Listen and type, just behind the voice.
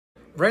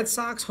Red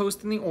Sox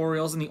hosting the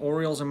Orioles, and the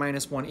Orioles are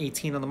minus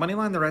 118 on the money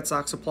line. The Red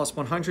Sox are plus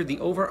 100. The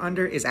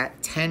over-under is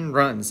at 10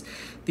 runs.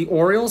 The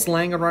Orioles,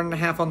 laying a run and a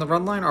half on the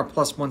run line, are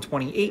plus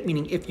 128,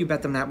 meaning if you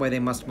bet them that way, they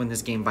must win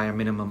this game by a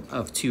minimum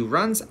of 2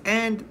 runs.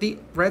 And the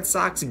Red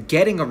Sox,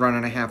 getting a run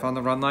and a half on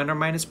the run line, are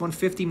minus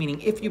 150,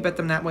 meaning if you bet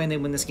them that way and they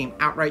win this game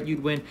outright,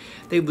 you'd win.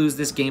 They lose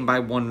this game by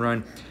 1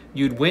 run,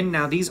 you'd win.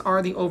 Now, these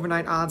are the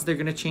overnight odds. They're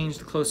going to change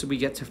the closer we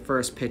get to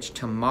first pitch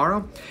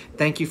tomorrow.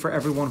 Thank you for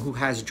everyone who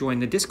has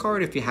joined the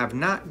Discord. If you have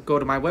not, go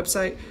to my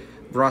website,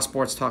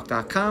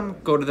 rawsportstalk.com.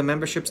 Go to the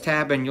memberships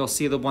tab, and you'll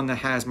see the one that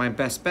has my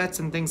best bets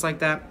and things like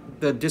that.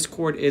 The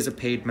Discord is a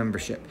paid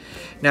membership.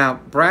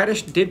 Now,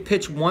 Bradish did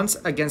pitch once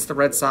against the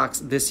Red Sox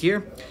this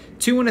year.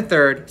 2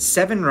 1/3,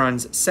 7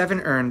 runs,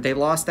 7 earned. They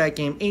lost that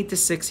game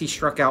 8-6. He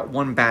struck out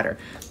 1 batter.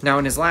 Now,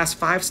 in his last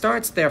 5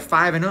 starts, they're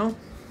 5-0.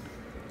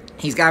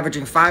 He's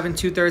averaging 5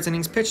 2/3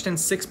 innings pitched and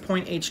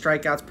 6.8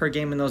 strikeouts per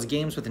game in those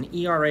games with an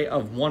ERA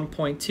of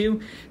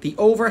 1.2. The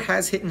over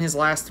has hit in his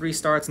last 3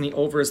 starts, and the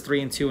over is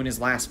 3-2 in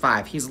his last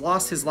 5. He's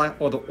lost his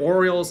the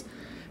Orioles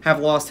have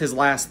lost his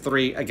last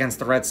 3 against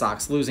the Red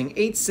Sox, losing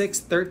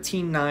 8-6,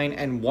 13-9,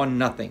 and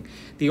 1-0.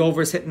 The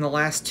over is hit in the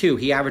last 2.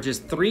 He averages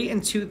 3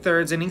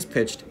 2/3 innings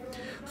pitched,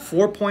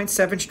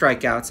 4.7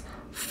 strikeouts,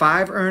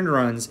 5 earned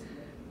runs,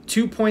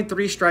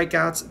 2.3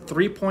 strikeouts,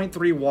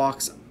 3.3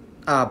 walks,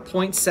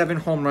 0.7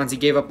 home runs. He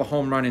gave up a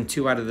home run in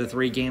 2 out of the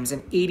 3 games,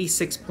 and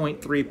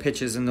 86.3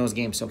 pitches in those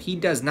games. So he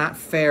does not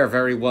fare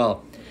very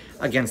well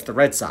against the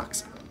Red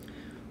Sox.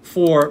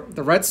 For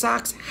the Red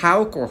Sox,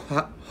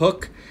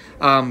 Hook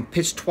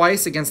pitched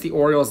twice against the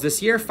Orioles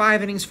this year.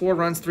 5 innings, 4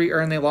 runs, 3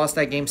 earned. They lost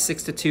that game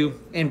 6-2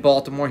 in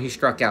Baltimore. He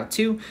struck out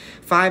 2.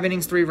 5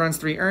 innings, 3 runs,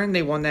 3 earned.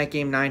 They won that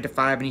game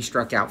 9-5, and he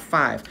struck out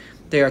 5.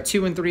 They are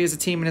 2-3 as a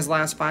team in his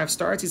last 5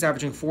 starts. He's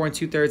averaging 4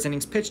 2/3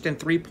 innings pitched and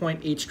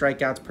 3.8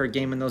 strikeouts per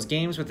game in those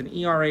games with an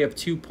ERA of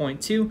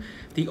 2.2.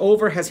 The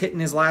over has hit in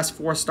his last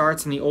 4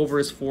 starts, and the over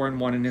is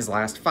 4-1 in his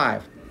last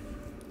 5.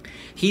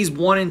 He's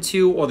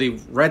 1-2, or the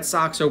Red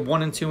Sox are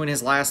 1-2 in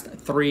his last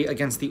 3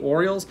 against the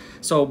Orioles.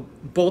 So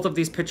both of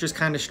these pitchers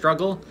kind of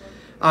struggle.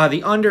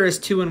 The under is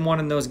 2-1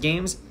 in those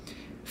games.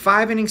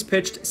 5 innings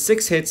pitched,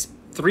 6 hits,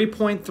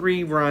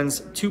 3.3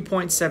 runs,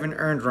 2.7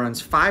 earned runs,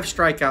 5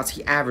 strikeouts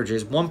he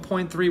averages,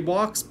 1.3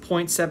 walks,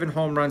 0.7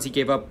 home runs. He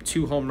gave up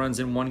 2 home runs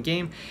in 1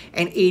 game,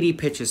 and 80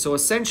 pitches. So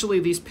essentially,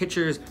 these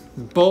pitchers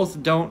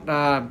both don't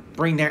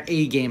bring their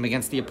A game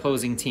against the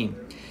opposing team.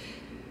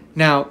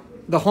 Now,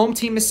 the home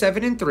team is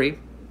 7-3.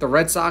 The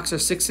Red Sox are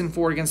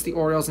 6-4 against the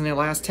Orioles in their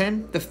last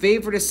 10. The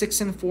favorite is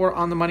 6-4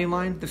 on the money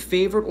line. The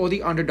favorite, or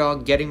the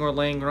underdog, getting or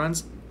laying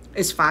runs,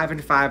 is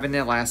 5-5 in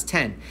their last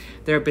 10.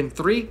 There have been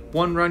 3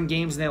 one-run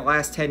games in their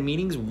last 10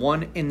 meetings,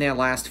 1 in their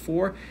last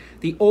 4.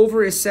 The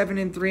over is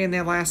 7-3 in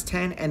their last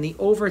 10, and the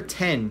over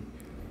 10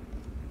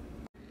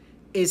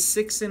 is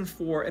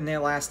 6-4 in their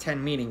last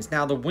 10 meetings.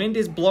 Now, the wind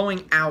is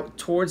blowing out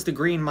towards the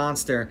Green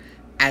Monster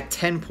at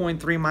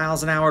 10.3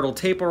 miles an hour. It'll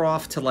taper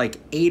off to like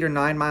 8 or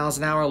 9 miles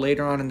an hour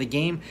later on in the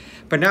game.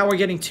 But now we're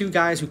getting 2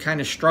 guys who kind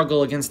of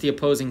struggle against the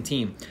opposing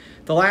team.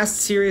 The last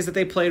series that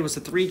they played was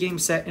a 3-game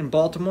set in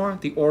Baltimore.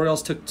 The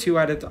Orioles took 2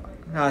 out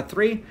of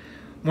 3,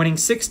 winning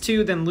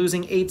 6-2, then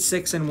losing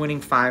 8-6 and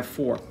winning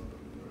 5-4.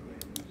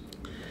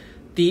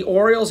 The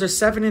Orioles are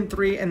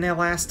 7-3 in their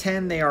last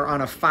 10. They are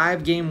on a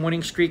 5-game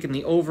winning streak, and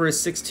the over is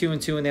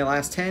 6-2 in their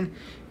last 10.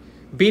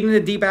 Beating the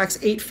D-backs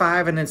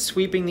 8-5 and then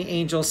sweeping the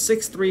Angels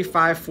 6-3,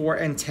 5-4,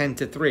 and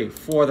 10-3.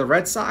 For the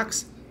Red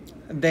Sox,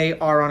 they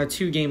are on a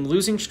 2-game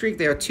losing streak.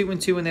 They are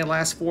 2-2 in their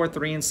last 4,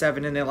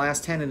 3-7 in their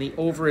last 10, and the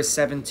over is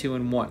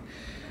 7-2-1.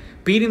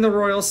 Beating the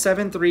Royals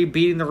 7-3,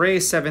 beating the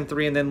Rays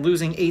 7-3, and then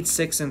losing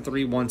 8-6 and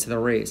 3-1 to the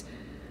Rays.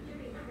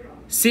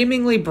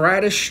 Seemingly,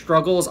 Bradish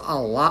struggles a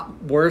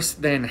lot worse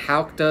than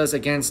Houck does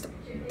against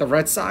the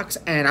Red Sox,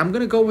 and I'm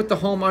going to go with the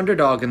home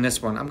underdog in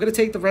this one. I'm going to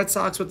take the Red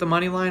Sox with the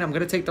money line. I'm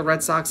going to take the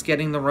Red Sox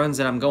getting the runs,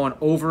 and I'm going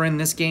over in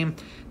this game.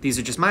 These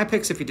are just my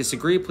picks. If you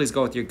disagree, please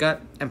go with your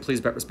gut, and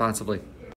please bet responsibly.